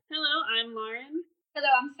I'm Lauren. Hello,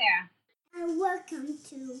 I'm Sarah. And welcome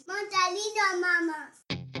to Montalino Mama.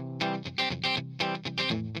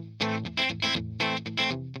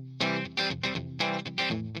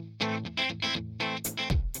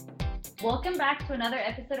 Welcome back to another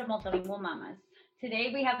episode of Multilingual Mamas.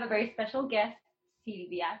 Today we have a very special guest,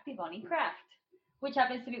 Silvia Tivoni Kraft, which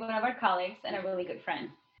happens to be one of our colleagues and a really good friend.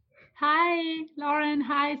 Hi, Lauren.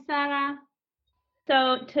 Hi, Sarah.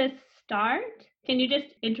 So to start, can you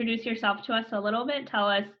just introduce yourself to us a little bit? Tell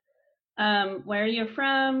us where you're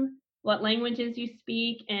from, what languages you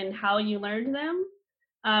speak, and how you learned them,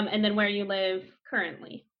 and then where you live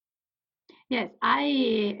currently. Yes,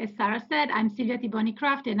 as Sarah said, I'm Silvia Tivoni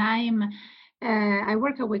Kraft, and I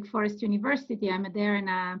work at Wake Forest University. I'm there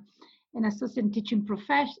an assistant teaching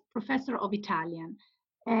professor of Italian.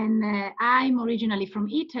 And I'm originally from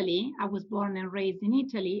Italy. I was born and raised in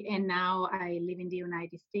Italy, and now I live in the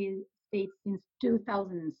United States since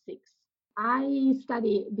 2006. I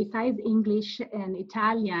study, besides English and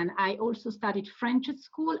Italian, I also studied French at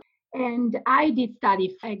school, and I did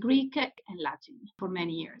study Greek and Latin for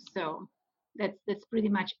many years. So that's pretty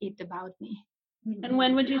much it about me. And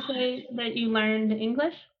when would you say that you learned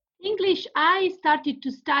English? English, I started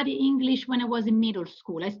to study English when I was in middle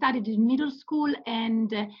school. I studied in middle school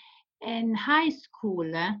and high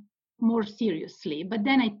school more seriously. But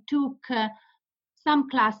then I took some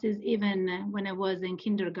classes even when I was in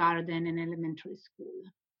kindergarten and elementary school.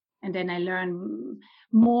 And then I learned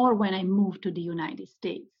more when I moved to the United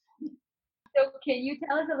States. So can you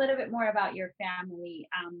tell us a little bit more about your family?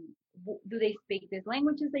 Do they speak these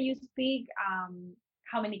languages that you speak?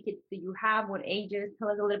 How many kids do you have? What ages? Tell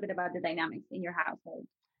us a little bit about the dynamics in your household.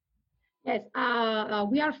 Yes,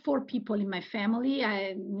 we are 4 people in my family.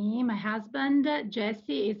 Me, my husband,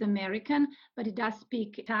 Jesse is American, but he does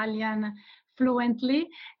speak Italian fluently.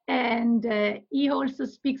 And he also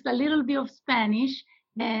speaks a little bit of Spanish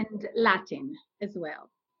and Latin as well,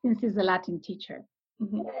 since he's a Latin teacher.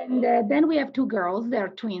 And then we have 2 girls. They're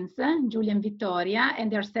twins, Julia and Vittoria,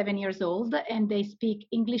 and they're 7 years old, and they speak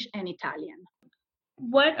English and Italian.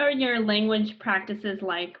 What are your language practices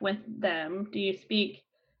like with them? Do you speak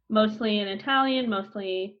mostly in Italian,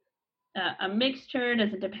 mostly a mixture?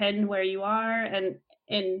 Does it depend where you are?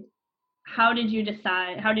 And how did you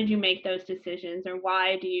decide? How did you make those decisions, or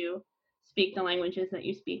why do you speak the languages that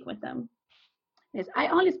you speak with them? Yes, I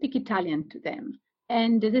only speak Italian to them.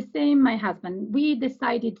 And the same, my husband. We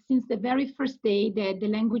decided since the very first day that the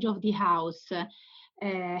language of the house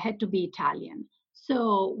had to be Italian.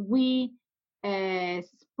 So we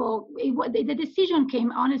spoke. The decision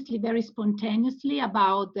came honestly very spontaneously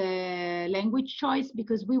about the language choice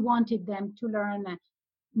because we wanted them to learn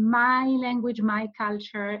my language, my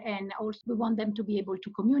culture, and also we want them to be able to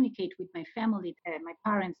communicate with my family, my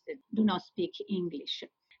parents that do not speak English.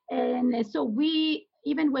 And so we,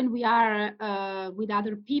 even when we are with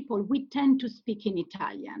other people, we tend to speak in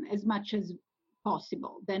Italian as much as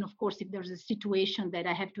possible. Then, of course, if there's a situation that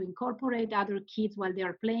I have to incorporate other kids while they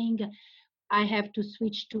are playing, I have to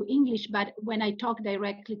switch to English. But when I talk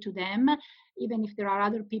directly to them, even if there are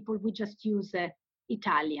other people, we just use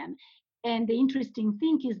Italian. And the interesting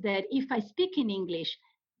thing is that if I speak in English,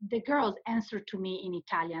 the girls answer to me in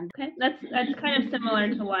Italian. Okay, that's kind of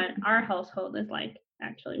similar to what our household is like.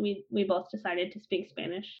 Actually, we both decided to speak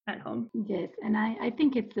Spanish at home. Yes, and I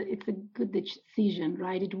think it's a good decision,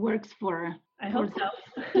 right? It works for. I hope so.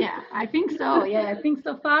 Yeah, I think so. Yeah, I think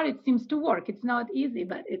so far it seems to work. It's not easy,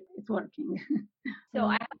 but it's working. So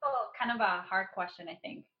I have kind of a hard question, I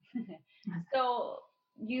think. So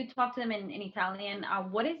you talk to them in Italian.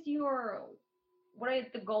 What are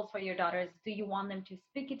the goals for your daughters? Do you want them to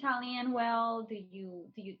speak Italian well?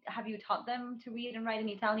 Have you taught them to read and write in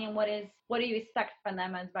Italian? What do you expect from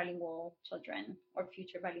them as bilingual children or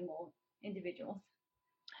future bilingual individuals?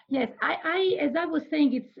 Yes, as I was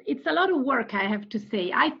saying, it's a lot of work, I have to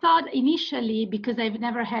say. I thought initially, because I've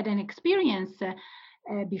never had an experience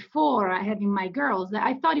before having my girls,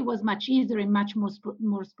 I thought it was much easier and much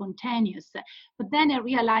more spontaneous. But then I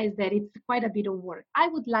realized that it's quite a bit of work. I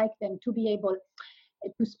would like them to be able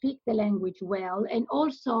to speak the language well and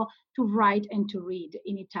also to write and to read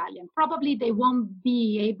in Italian. Probably they won't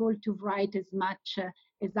be able to write as much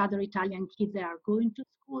as other Italian kids that are going to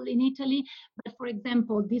school in Italy. But for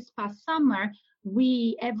example, this past summer,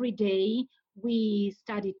 every day we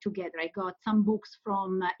studied together. I got some books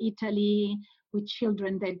from Italy with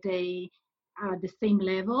children that they are at the same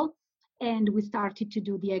level. And we started to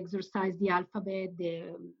do the exercise, the alphabet,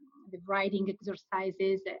 the writing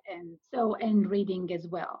exercises, and reading as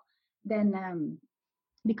well. Then,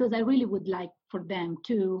 because I really would like for them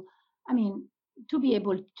to, to be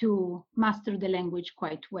able to master the language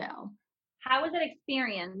quite well. How was that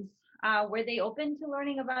experience? Were they open to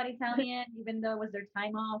learning about Italian, even though it was their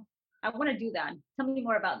time off? I want to do that. Tell me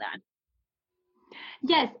more about that.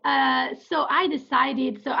 Yes, so I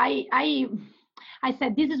decided, so I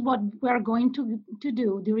said, this is what we're going to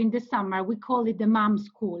do during the summer. We call it the mom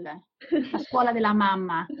school, la scuola della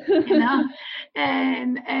mamma, you know?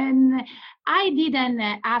 And I didn't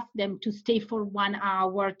ask them to stay for 1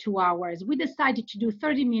 hour, 2 hours. We decided to do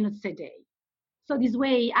 30 minutes a day. So this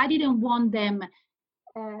way, I didn't want them,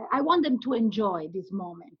 I want them to enjoy this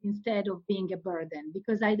moment instead of being a burden,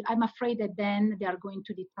 because I'm afraid that then they are going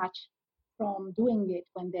to detach from doing it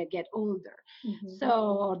when they get older.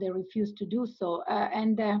 So, or they refuse to do so.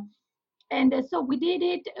 So we did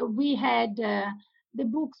it. We had, the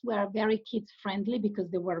books were very kids friendly because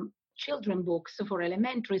they were children books for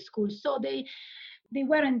elementary school. So they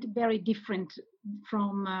weren't very different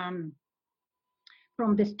from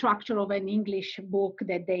the structure of an English book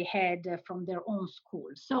that they had from their own school.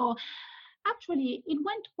 So actually it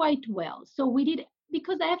went quite well. So we did,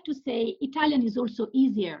 because I have to say, Italian is also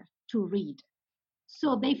easier to read.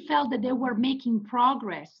 So they felt that they were making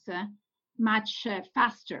progress much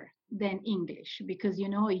faster than English, because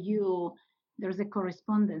there's a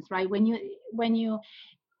correspondence, right? When you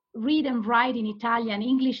read and write in Italian,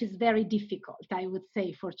 English is very difficult, I would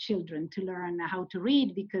say, for children to learn how to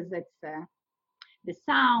read, because it's the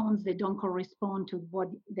sounds, they don't correspond to what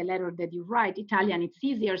the letter that you write. Italian, it's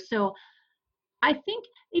easier. So I think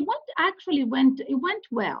it went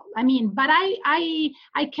well. I mean, but I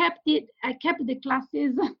kept the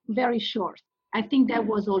classes very short. I think that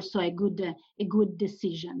was also a good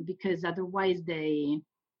decision, because otherwise they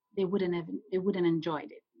wouldn't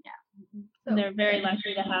enjoyed it. Yeah. So they're very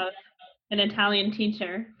lucky to have an Italian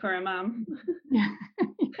teacher for a mom. Yeah.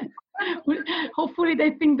 Hopefully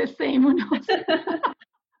they think the same. Who knows?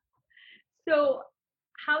 So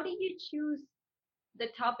how do you choose the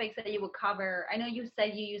topics that you would cover? I know you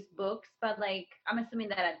said you use books, but like I'm assuming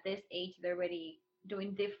that at this age they're already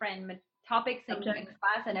doing different topics in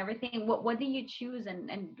class and everything. What did you choose,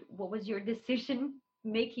 and what was your decision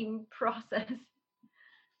making process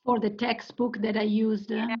for the textbook that I used?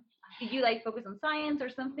 Yeah. Did you like focus on science or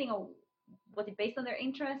something, or was it based on their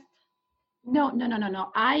interest? No.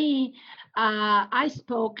 I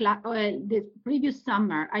spoke the previous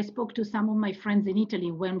summer. I spoke to some of my friends in Italy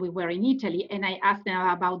when we were in Italy, and I asked them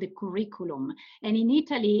about the curriculum. And in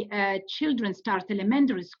Italy, children start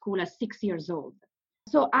elementary school at 6 years old.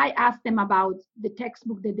 So I asked them about the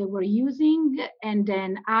textbook that they were using, and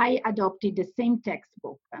then I adopted the same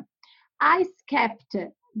textbook. I skipped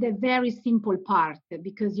the very simple part,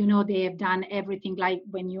 because they have done everything, like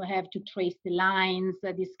when you have to trace the lines,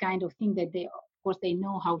 this kind of thing, that of course they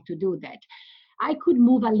know how to do that. I could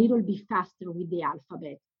move a little bit faster with the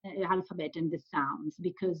alphabet and the sounds,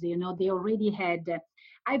 because they already had.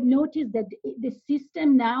 I've noticed that the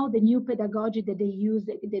system now, the new pedagogy that they use,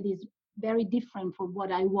 that is very different from what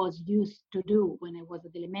I was used to do when I was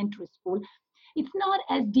at elementary school. It's not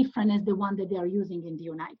as different as the one that they are using in the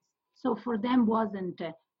United States. So for them wasn't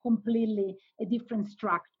completely a different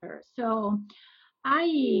structure. So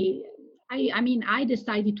I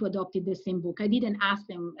decided to adopt the same book. I didn't ask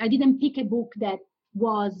them. I didn't pick a book that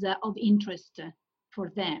was of interest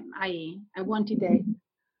for them. I wanted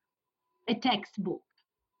a textbook.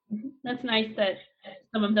 That's nice that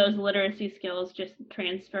some of those literacy skills just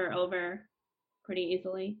transfer over pretty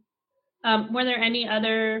easily. Were there any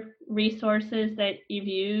other resources that you've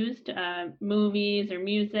used, movies or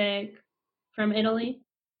music from Italy?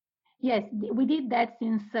 Yes, we did that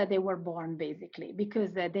since they were born, basically,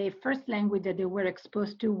 because the first language that they were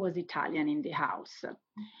exposed to was Italian in the house.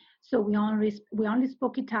 So we only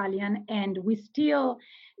spoke Italian, and we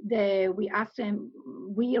asked them,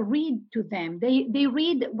 we read to them. They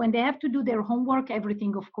read when they have to do their homework.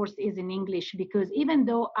 Everything, of course, is in English, because even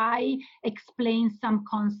though I explain some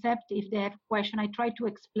concept, if they have question, I try to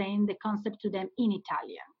explain the concept to them in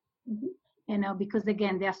Italian. Because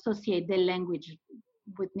again, they associate the language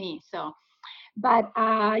with me. So, but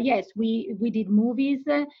yes, we did movies,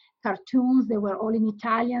 cartoons. They were all in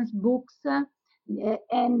Italian, books.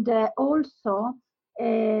 And also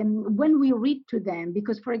when we read to them,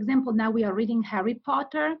 because for example now we are reading Harry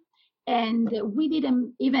Potter, and we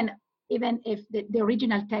didn't even if the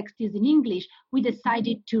original text is in English, we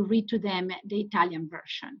decided to read to them the Italian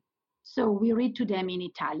version. So we read to them in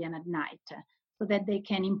Italian at night, so that they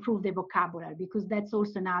can improve the vocabulary, because that's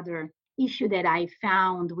also another issue that I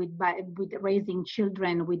found with raising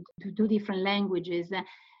children with two different languages.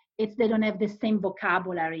 It's they don't have the same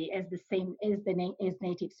vocabulary as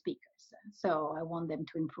native speakers. So I want them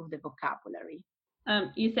to improve the vocabulary.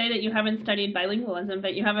 You say that you haven't studied bilingualism,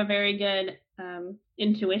 but you have a very good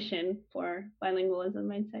intuition for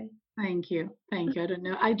bilingualism, I'd say. Thank you. Thank you. I don't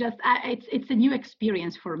know. It's a new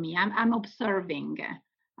experience for me. I'm observing.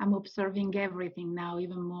 I'm observing everything now,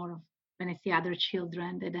 even more when I see other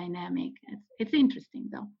children, the dynamic. It's interesting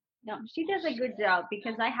though. No, she does a good job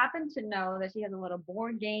because I happen to know that she has a lot of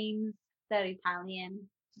board games that are Italian.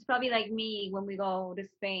 She's probably like me when we go to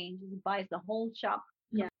Spain. She buys the whole shop.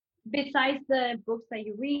 Yeah. Besides the books that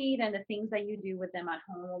you read and the things that you do with them at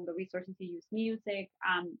home, the resources you use, music,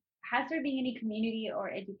 has there been any community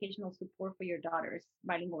or educational support for your daughter's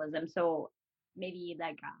bilingualism? So maybe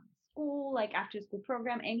like school, like after school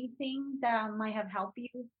program, anything that might have helped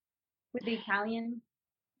you with the Italian?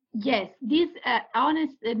 Yes, this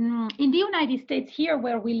honest in the United States here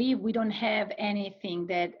where we live, we don't have anything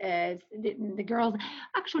that the girls.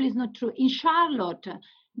 Actually, it's not true. In Charlotte,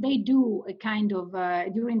 they do a kind of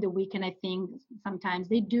during the weekend. I think sometimes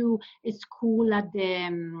they do a school at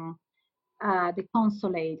the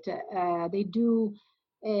consulate. They do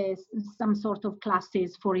some sort of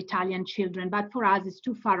classes for Italian children, but for us it's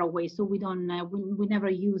too far away, so we don't. We never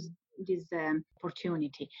use this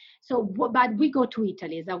opportunity. So, but we go to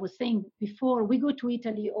Italy, as I was saying before. We go to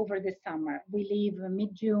Italy over the summer. We leave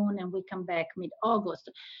mid-June and we come back mid-August.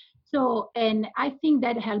 So, and I think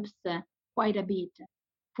that helps quite a bit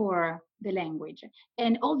for the language.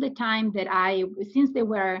 And all the time that since they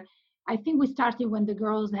were, I think we started when the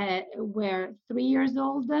girls were 3 years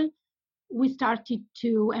old. We started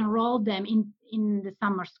to enroll them in the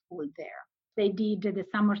summer school there. They did the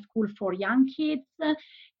summer school for young kids,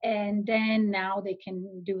 and then now they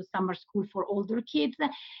can do summer school for older kids.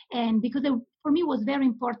 And because for me it was very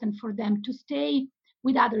important for them to stay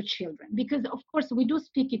with other children, because of course we do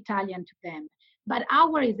speak Italian to them, but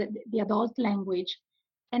our is the adult language.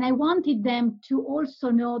 And I wanted them to also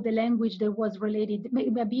know the language that was related,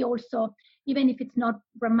 maybe also, even if it's not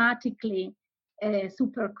grammatically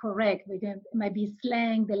super correct, but it might be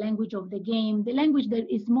slang, the language of the game, the language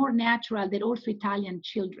that is more natural that also Italian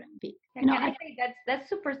children speak. Can I say that's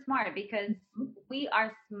super smart because we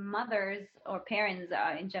are mothers or parents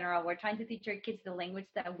in general. We're trying to teach our kids the language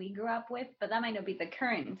that we grew up with, but that might not be the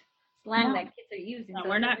current slang that kids are using. No,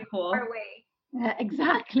 we're not cool.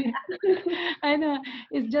 Exactly. I know.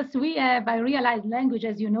 It's just I realize language,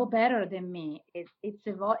 as you know better than me, it's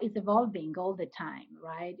evolving all the time,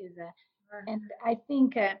 right? And I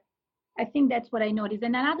think that's what I noticed.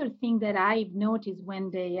 And another thing that I've noticed when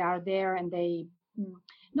they are there and they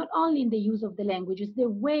not only in the use of the language, it's the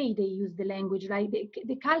way they use the language, like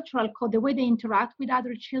the cultural code, the way they interact with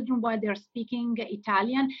other children while they're speaking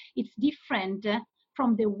Italian. It's different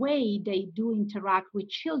from the way they do interact with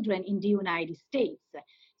children in the United States.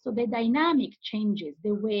 So the dynamic changes.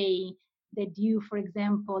 The way that you, for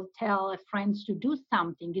example, tell friends to do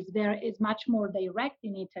something is much more direct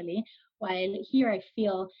in Italy, while here I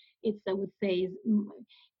feel I would say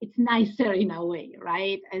it's nicer in a way,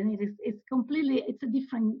 right? And it's a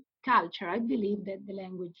different culture. I believe that the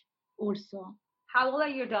language also. How old are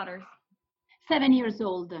your daughters? 7 years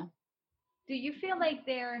old. Do you feel like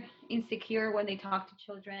they're insecure when they talk to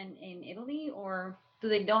children in Italy, or do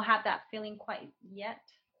they don't have that feeling quite yet?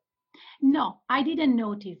 No, I didn't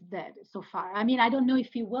notice that so far. I mean, I don't know if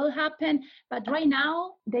it will happen, but right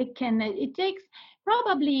now they can. It takes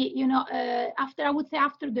probably,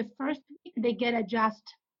 after the first week, they get adjust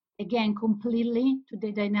again completely to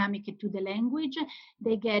the dynamic, to the language.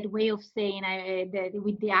 They get way of saying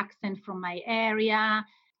with the accent from my area.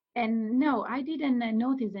 And no, I didn't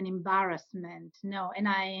notice an embarrassment. No, and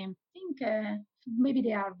I think maybe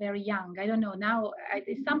they are very young. I don't know. Now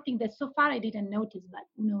it's something that so far I didn't notice, but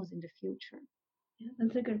who knows in the future. Yeah,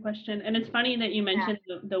 that's a good question. And it's funny that you mentioned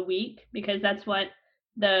the week, because that's what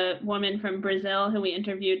the woman from Brazil who we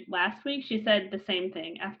interviewed last week, she said the same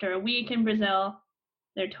thing. After a week in Brazil,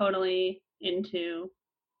 they're totally into,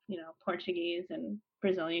 Portuguese and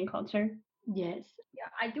Brazilian culture. Yes. Yeah,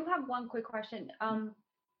 I do have one quick question.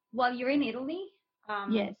 While you're in Italy,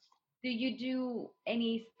 yes. Do you do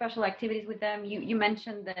any special activities with them? You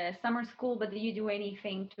mentioned the summer school, but do you do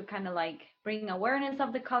anything to kind of like bring awareness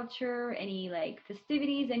of the culture? Any like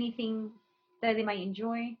festivities, anything that they might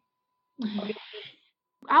enjoy?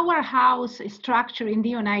 Our house is structured in the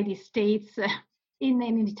United States in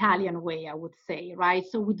an Italian way, I would say, right?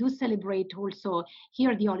 So we do celebrate also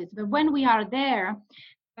here the holidays, but when we are there,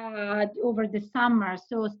 over the summer.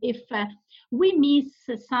 So if we miss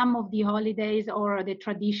some of the holidays or the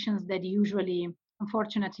traditions that usually,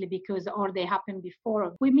 unfortunately, or they happen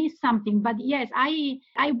before, we miss something. But yes, I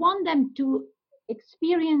want them to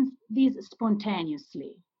experience this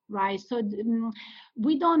spontaneously, right? So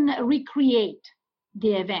we don't recreate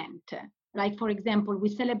the event. Like, for example, we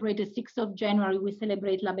celebrate the 6th of January, we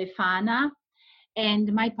celebrate La Befana,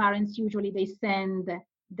 and my parents usually they send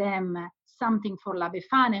them something for La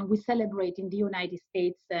Befana, and we celebrate in the United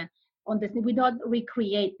States we don't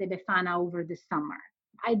recreate the Befana over the summer.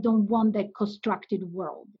 I don't want that constructed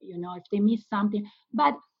world, if they miss something.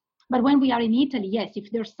 But when we are in Italy, yes, if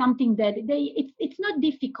there's something that it's not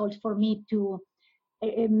difficult for me to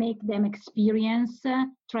make them experience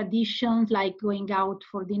traditions like going out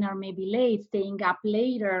for dinner maybe late, staying up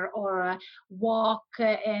later, or walk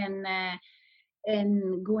and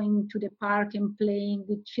going to the park and playing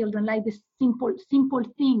with children, like the simple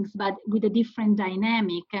things, but with a different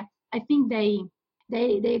dynamic. I think they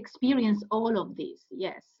experience all of this.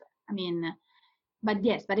 Yes, I mean, but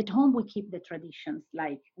at home we keep the traditions,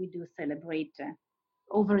 like we do celebrate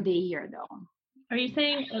over the year, though. Are you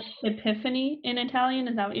saying Epiphany in Italian?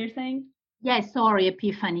 Is that what you're saying? Yes, sorry,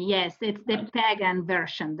 Epiphany. Yes, it's the pagan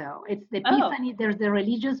version, though. It's the Epiphany. There's the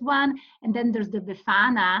religious one, and then there's the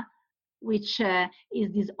Befana, which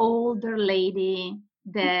is this older lady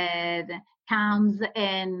that comes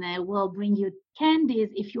and will bring you candies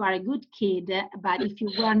if you are a good kid, but if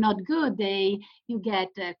you were not good, you get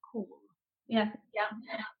cool. Yeah.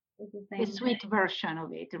 The sweet version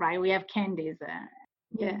of it, right? We have candies.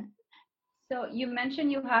 Yeah. So you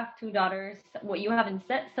mentioned you have two daughters. What you haven't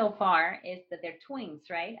said so far is that they're twins,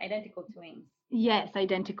 right? Identical twins. Yes,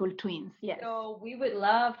 identical twins. Yes. So we would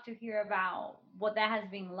love to hear about what that has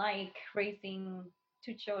been like, raising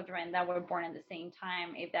two children that were born at the same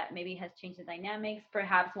time, if that maybe has changed the dynamics.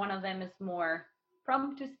 Perhaps one of them is more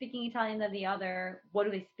prone to speaking Italian than the other. What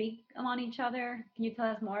do they speak among each other? Can you tell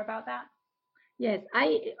us more about that? Yes,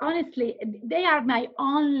 I honestly, they are my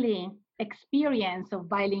only experience of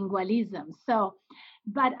bilingualism. So,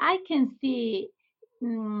 but I can see,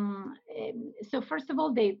 so first of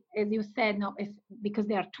all, they, as you said, no, because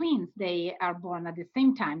they are twins, they are born at the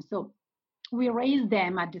same time. So we raise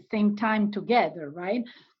them at the same time together, right?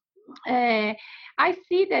 I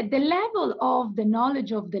see that the level of the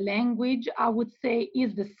knowledge of the language, I would say,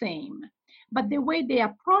 is the same. But the way they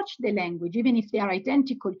approach the language, even if they are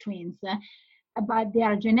identical twins, but they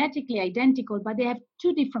are genetically identical, but they have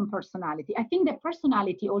two different personalities. I think the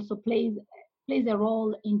personality also plays a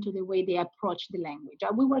role into the way they approach the language.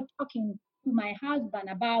 We were talking to my husband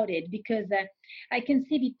about it because I can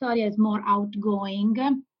see Vittoria is more outgoing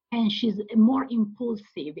and she's more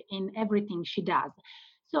impulsive in everything she does.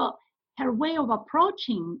 So her way of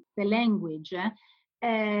approaching the language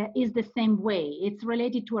is the same way. It's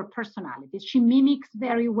related to her personality. She mimics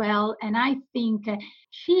very well, and I think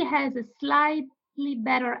she has a slightly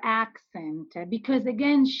better accent because,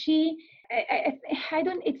 again, I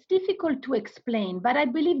don't. It's difficult to explain, but I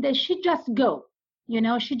believe that she just go.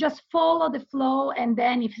 She just follow the flow, and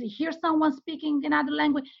then if she hears someone speaking another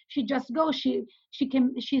language, she just goes.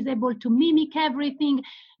 She's able to mimic everything.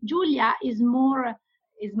 Julia is more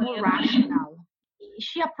rational.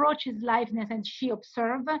 She approaches liveness and she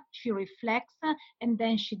observes, she reflects, and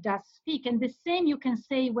then she does speak. And the same you can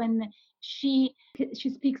say when she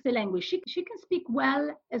speaks the language. She can speak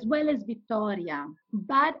well as Vittoria,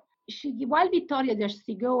 but while Vittoria does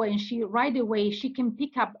she go and she right away she can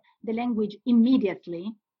pick up the language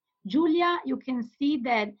immediately. Julia, you can see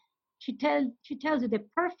that she tells you the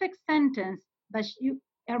perfect sentence, but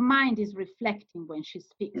her mind is reflecting when she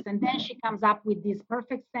speaks, and then she comes up with this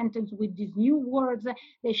perfect sentence with these new words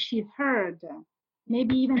that she heard,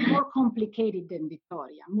 maybe even more complicated than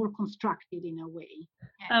Vittoria, more constructed in a way.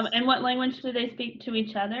 Yes. And what language do they speak to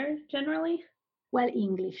each other generally? Well,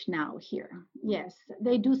 English now here. Yes,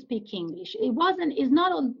 they do speak English. It wasn't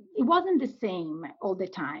the same all the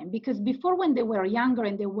time, because before, when they were younger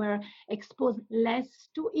and they were exposed less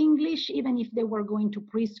to English, even if they were going to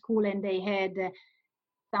preschool and they had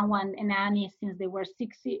a nanny since they were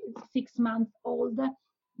 6 months old,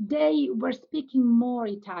 they were speaking more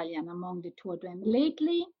Italian among the two of them.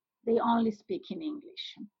 Lately, they only speak in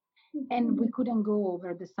English. And we couldn't go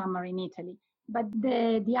over the summer in Italy. But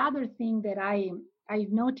the other thing that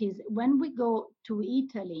I've noticed, when we go to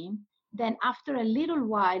Italy, then after a little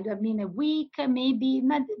while, I mean a week, maybe,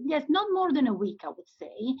 not more than a week, I would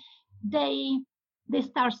say, they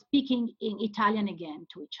start speaking in Italian again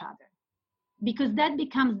to each other, because that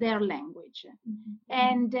becomes their language.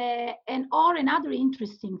 And or another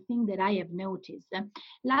interesting thing that I have noticed,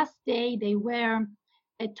 last day they were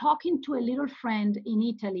talking to a little friend in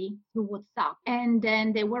Italy through WhatsApp, and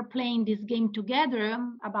then they were playing this game together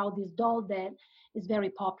about this doll that is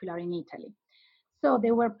very popular in Italy. So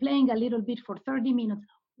they were playing a little bit for 30 minutes.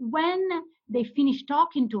 When they finished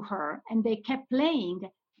talking to her and they kept playing,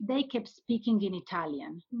 they kept speaking in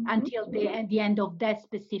Italian Mhm. until the end of that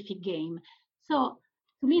specific game. So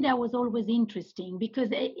to me, that was always interesting because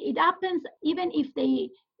it happens even if they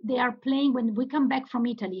are playing, when we come back from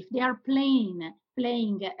Italy, if they are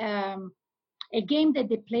playing a game that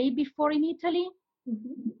they played before in Italy,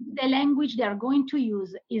 the language they are going to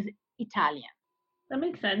use is Italian. That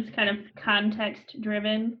makes sense. Kind of context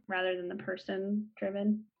driven rather than the person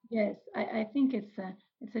driven. Yes, I think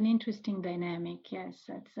it's an interesting dynamic. Yes,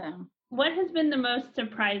 it's. What has been the most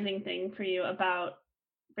surprising thing for you about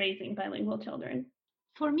raising bilingual children?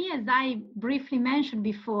 For me, as I briefly mentioned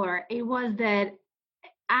before, it was that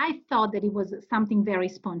I thought that it was something very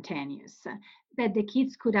spontaneous, that the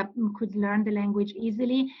kids could learn the language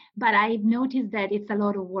easily. But I've noticed that it's a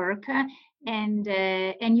lot of work,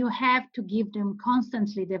 and you have to give them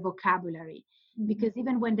constantly the vocabulary, because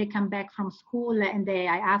even when they come back from school and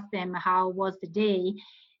I ask them how was the day,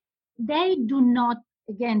 they do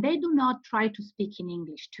not try to speak in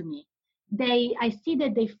English to me. I see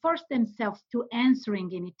that they force themselves to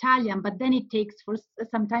answering in Italian, but then it takes for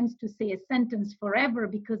sometimes to say a sentence forever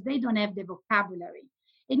because they don't have the vocabulary.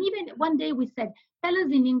 And even one day we said, tell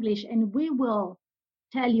us in English and we will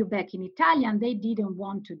tell you back in Italian. They didn't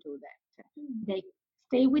want to do that. They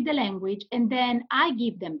stay with the language and then I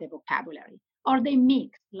give them the vocabulary. Or they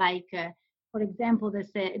mix, like, for example,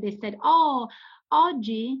 they said, oh,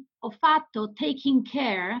 oggi ho fatto taking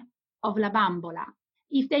care of la bambola.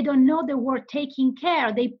 If they don't know the word taking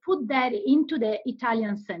care, they put that into the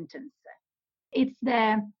Italian sentence. It's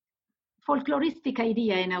the folkloristic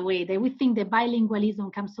idea in a way that we think the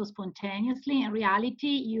bilingualism comes so spontaneously. In reality,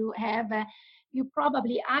 you have,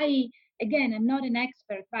 again, I'm not an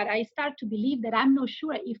expert, but I start to believe that I'm not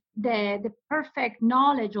sure if the perfect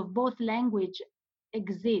knowledge of both language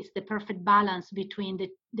exists, the perfect balance between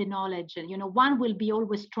the knowledge. One will be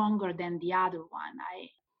always stronger than the other one.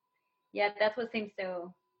 Yeah, that's what seems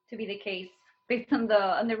to be the case based on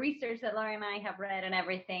the research that Laura and I have read and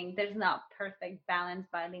everything. There's not perfect balance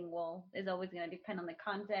bilingual. It's always going to depend on the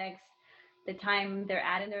context, the time they're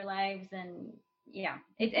at in their lives, and yeah,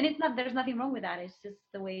 it's not, there's nothing wrong with that. It's just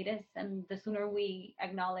the way it is, and the sooner we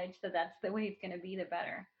acknowledge that that's the way it's going to be, the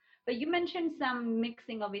better. But you mentioned some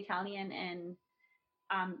mixing of Italian and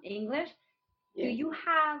English. Do Yes. you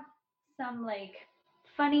have some like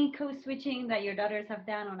funny code switching that your daughters have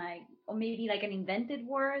done on, like, or maybe like an invented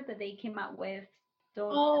word that they came up with?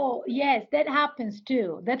 Oh, yes, that happens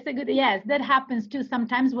too. Yes, that happens too.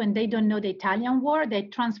 Sometimes when they don't know the Italian word, they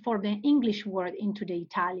transform the English word into the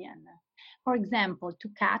Italian. For example, to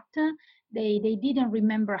cut, they didn't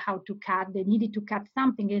remember how to cut. They needed to cut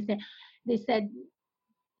something. They said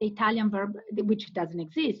the Italian verb, which doesn't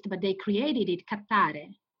exist, but they created it, cattare.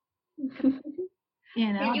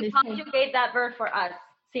 Can you conjugate that verb for us,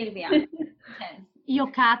 Silvia? Io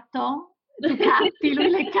catto, tu catti, lui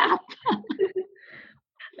le catta.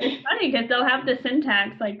 It's funny because they'll have the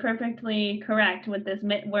syntax like perfectly correct with this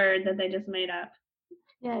word that they just made up.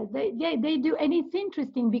 Yeah, they do, and it's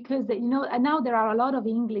interesting because now there are a lot of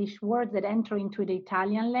English words that enter into the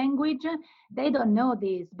Italian language. They don't know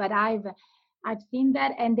this, but I've seen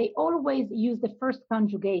that, and they always use the first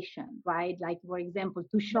conjugation, right? Like, for example,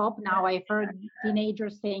 to shop. Now I've heard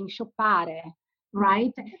teenagers saying shoppare,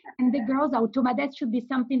 right? And the girls, that should be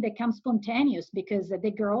something that comes spontaneous because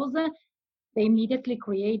the girls, they immediately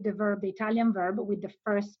create the verb, the Italian verb, with the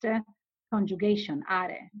first conjugation,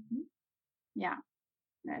 are. Yeah.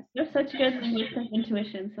 Yes. You have such good linguistic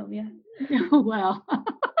intuition, Silvia. Well,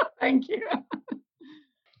 thank you.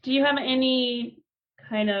 Do you have any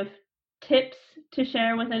kind of tips to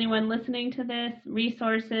share with anyone listening to this?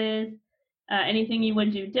 Resources, anything you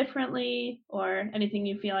would do differently, or anything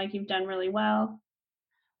you feel like you've done really well?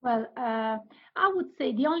 Well, I would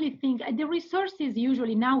say the only thing, the resources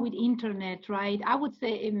usually now with internet, right? I would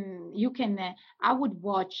say you can, I would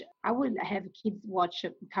have kids watch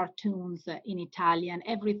cartoons in Italian,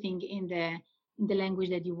 everything in the language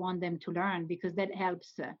that you want them to learn, because that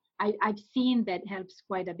helps. I've seen that helps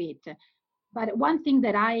quite a bit. But one thing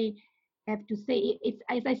that I have to say, it's,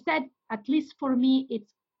 as I said, at least for me,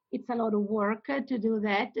 it's a lot of work to do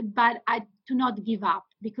that, but I do not give up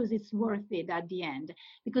because it's worth it at the end.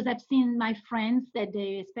 Because I've seen my friends that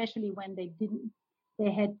especially when they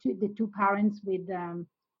had the two parents with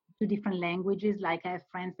two different languages. Like I have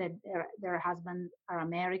friends that their husbands are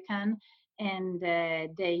American and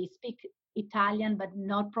they speak Italian, but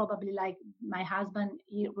not probably like my husband.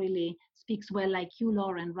 He really speaks well like you,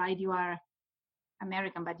 Lauren, right? You are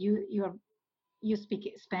American, but you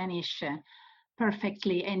speak Spanish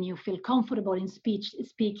perfectly and you feel comfortable in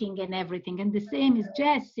speaking and everything. And the same is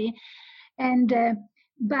Jessie. And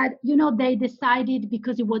But they decided,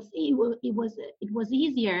 because it was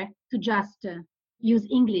easier to just use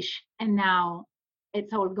English, and now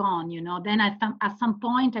it's all gone. Then at some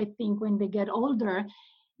point, I think when they get older,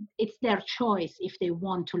 it's their choice if they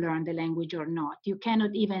want to learn the language or not. You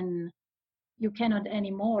cannot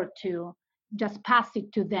anymore to just pass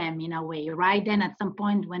it to them in a way, right? Then at some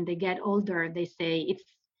point when they get older, they say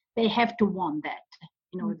they have to want that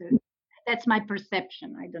in order. That's my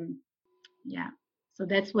perception. Yeah. So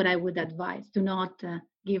that's what I would advise: to not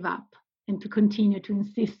give up and to continue to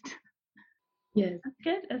insist. Yes.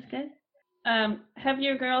 That's good. Have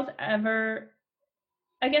your girls ever,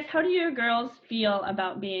 I guess, how do your girls feel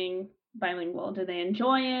about being bilingual? Do they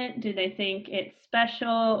enjoy it? Do they think it's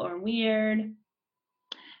special or weird?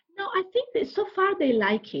 No, I think that so far they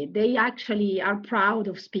like it. They actually are proud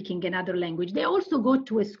of speaking another language. They also go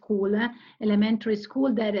to a school, elementary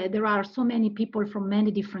school, that there are so many people from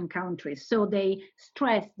many different countries. So they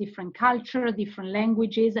stress different culture, different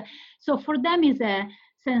languages. So for them is a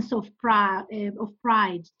sense of pride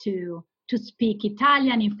to speak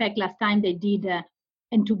Italian. In fact, last time they did,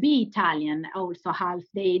 and to be Italian also half.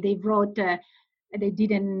 They wrote. They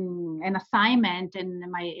did an assignment, and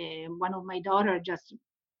one of my daughter just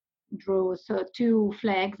drew two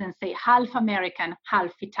flags and say half American,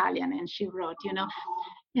 half Italian, and she wrote,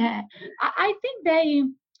 I think they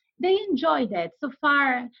enjoy that. So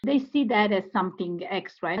far, they see that as something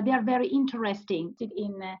extra. They are very interested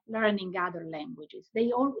in learning other languages. They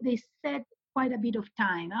set quite a bit of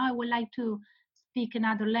time. I would like to speak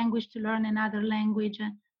another language, to learn another language.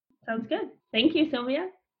 Sounds good. Thank you, Sylvia.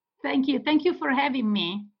 Thank you for having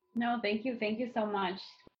me. No, thank you so much.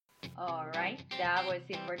 All right, that was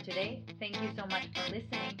it for today. Thank you so much for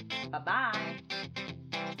listening. Bye-bye.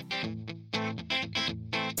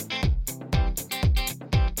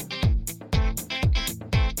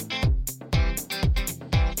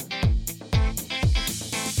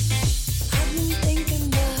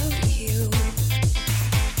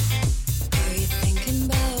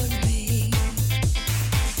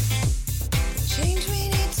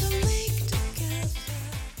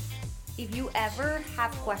 Ever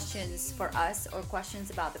have questions for us or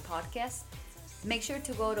questions about the podcast, make sure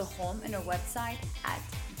to go to home in our website at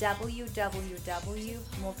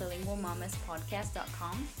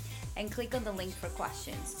www.multilingualmamaspodcast.com and click on the link for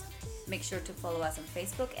questions. Make sure to follow us on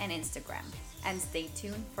Facebook and Instagram, and stay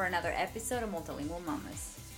tuned for another episode of Multilingual Mamas.